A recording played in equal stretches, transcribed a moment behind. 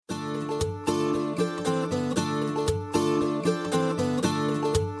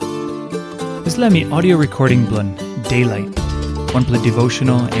me audio recording blun Daylight. One play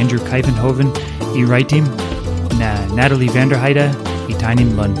devotional Andrew Kuyvenhoven, writing na Natalie Vanderheide,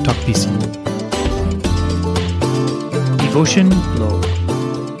 tainim blun tokpisen. Devotion lo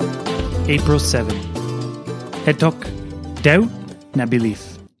April 7. Hetok Daut na Bilip.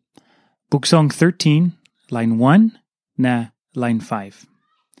 Buk Song 13, line 1 na line 5.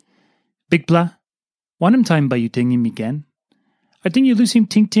 Bikpela, Wanem time by you tingim again. Ating you lusim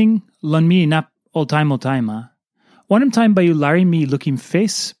ting lun me inap oltaim ha. Wanem time by you larim me looking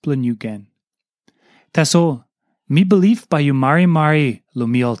face blun you gen. Tasol, me belief by you marimari lo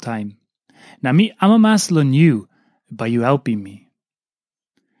me oltaim. Na me amamas lun you by you helping me.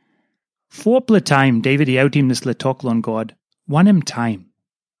 Fopela time Devit autim this letok lon God. Wanem time.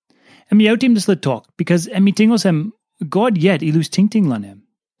 Me autim this letok because me tingosem God yet ilus ting lon em.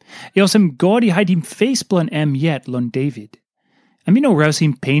 Olsem God haitim face blun em yet lon David. Me no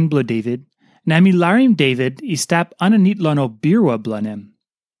rausim pain blo David. Na me larim David stap aninit lon o birua blun em.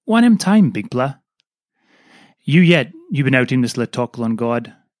 Wanem time, Bikpela. You been outing this letok lon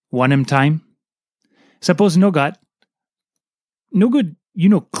God. Wanem time. Sapos Nogat. Nogut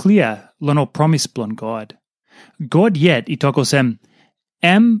klia lon o promis blun God. God yet itokosem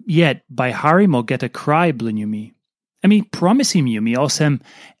em yet by harim o get a cry blun you me. Me promise him you me olsem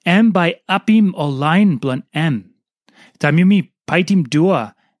em by apim o line blun em. Taim you me haitim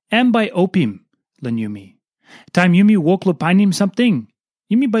dua em by opim blun you me. Taim you me walk lo painim something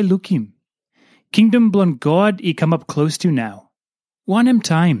you me by lookim. Kingdom blun God come up close to now. Wanem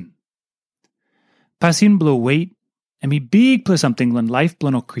time. Pasin blow wait me big plus something lun life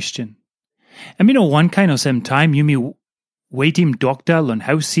blun o Christian. Me no one kind o sem time you me waitim doctor lun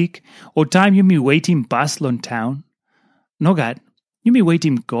house seek or time you me waitim bus lun town. Nogat, you me wait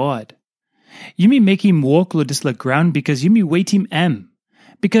him God. You me make him walk lo dis la ground because you me wait him em.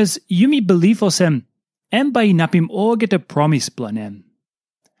 Because you me believe olsem em by inap him all get a promis blun em.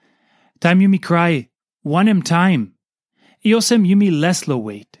 Time you me cry, wanem time. Olsem you me less lo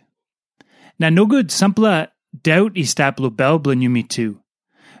wait. Na nogut SAMPELA Daut stap lo bel blun you me too.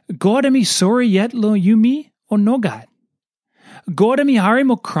 God am me sorry yet lo you me or Nogat. God am me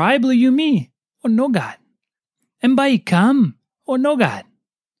harim o cry blo you me or Nogat. Em by come or Nogat.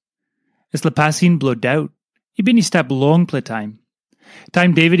 Es la pasin blo Daut. Been stap long ple time.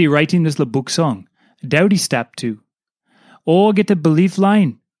 Time David writing this la Buk Song. Daut stap too. Or get a belief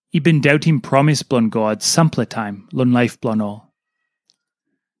line. Been doubting promise blun God SAMPELA time lun life blun all.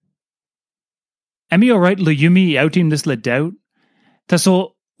 Am I alright lo yumi outim this la Daut?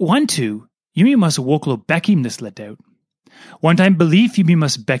 Tasol 1-2 yumi must walk lo beckim this la Daut. One time belief yumi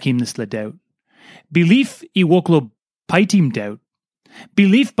must beckim this la Daut. Belief walk lo haitim Daut.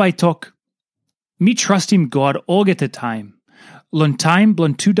 Belief by talk. Me trust him God all get the time. Lun time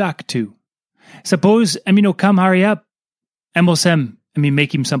blun tudak too. Suppose me no come hurry up. Olsem me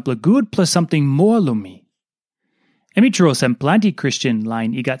make him SAMPELA good plus something more lo me. Me true sem plenty Christian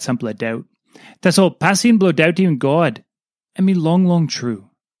line got SAMPELA Daut. That's all passing blow doubting God. Me long true.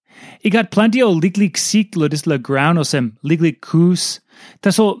 Got plenty o liglik seek lo dis la ground olsem liglik kus.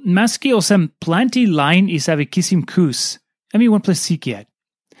 That's all maski olsem plenty line have kissim kus. Me one plus seek yet.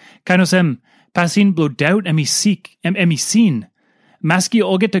 Kind olsem passing blow doubt me seek me seen. Maski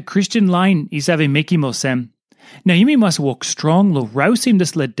all get a Christian line have make him olsem. Now you me must walk strong lo rausim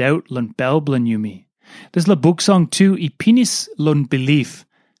this la Daut lun bel blun you me. This la Buk Song too pinis lun belief.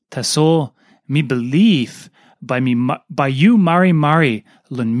 Tasol me belief by you marimari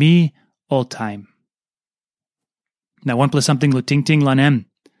lun me oltaim. Now one plus something lo ting lun em.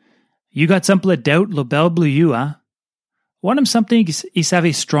 You got SAMPELA Daut lo bel blu you Wanem something is have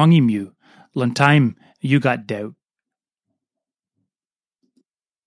a strong you lun time you got Daut.